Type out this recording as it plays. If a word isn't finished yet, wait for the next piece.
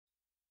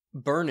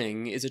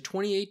Burning is a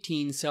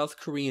 2018 South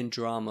Korean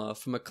drama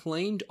from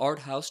acclaimed art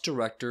house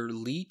director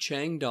Lee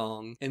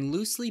Chang-dong and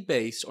loosely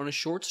based on a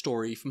short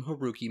story from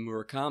Haruki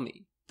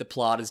Murakami. The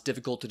plot is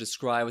difficult to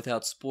describe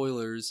without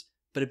spoilers,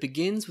 but it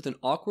begins with an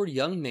awkward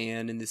young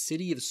man in the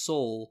city of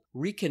Seoul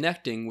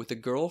reconnecting with a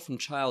girl from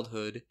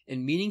childhood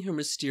and meeting her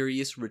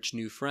mysterious rich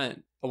new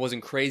friend. I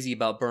wasn't crazy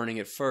about Burning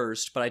at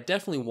first, but I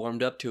definitely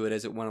warmed up to it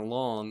as it went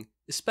along,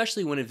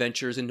 especially when it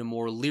ventures into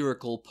more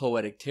lyrical,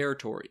 poetic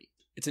territory.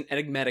 It's an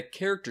enigmatic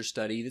character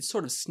study that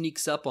sort of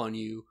sneaks up on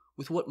you,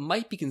 with what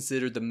might be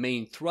considered the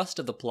main thrust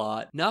of the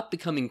plot not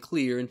becoming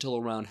clear until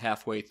around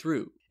halfway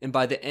through, and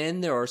by the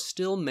end there are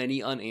still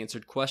many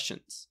unanswered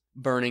questions.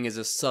 Burning is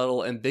a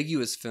subtle,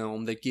 ambiguous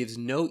film that gives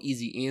no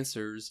easy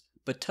answers,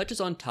 but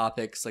touches on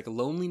topics like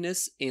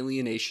loneliness,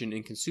 alienation,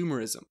 and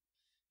consumerism.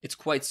 It's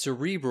quite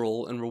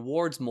cerebral and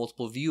rewards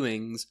multiple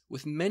viewings,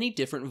 with many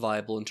different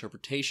viable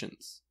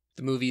interpretations.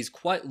 The movie is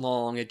quite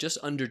long at just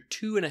under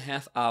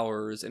 2.5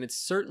 hours, and it's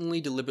certainly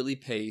deliberately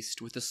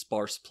paced with a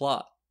sparse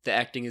plot. The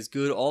acting is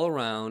good all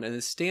around, and the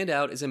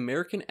standout is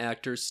American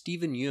actor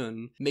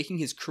Yeun making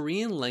his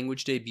Korean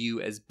language debut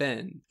as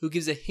Ben, who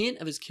gives a hint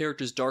of his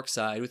character's dark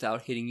side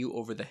without hitting you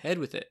over the head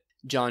with it.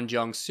 Jeon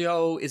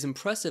Jong-seo is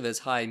impressive as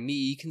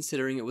Hae-mi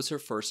considering it was her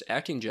first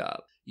acting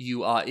job.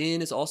 Yoo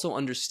Ah-in is also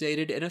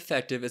understated and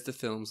effective as the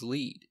film's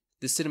lead.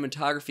 The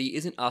cinematography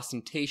isn't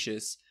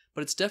ostentatious,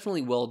 but it's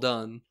definitely well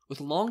done,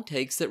 with long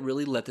takes that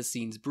really let the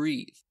scenes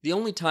breathe. The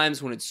only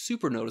times when it's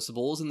super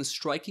noticeable is in the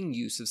striking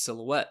use of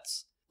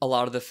silhouettes. A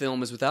lot of the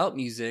film is without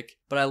music,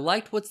 but I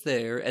liked what's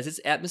there as it's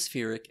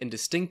atmospheric and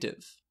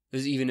distinctive.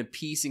 There's even a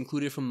piece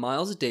included from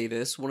Miles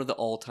Davis, one of the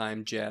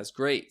all-time jazz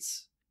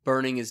greats.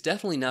 Burning is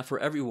definitely not for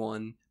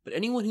everyone, but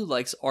anyone who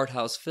likes art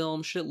house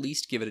film should at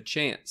least give it a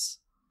chance.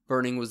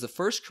 Burning was the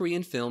first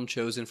Korean film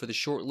chosen for the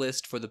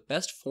shortlist for the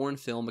Best Foreign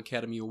Film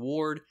Academy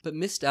Award, but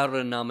missed out on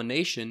a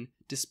nomination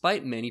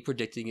despite many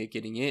predicting it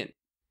getting in.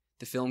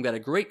 The film got a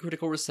great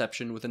critical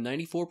reception with a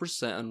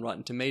 94% on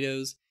Rotten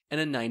Tomatoes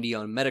and a 90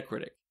 on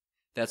Metacritic.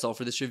 That's all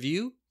for this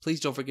review. Please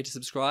don't forget to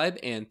subscribe,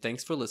 and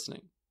thanks for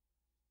listening.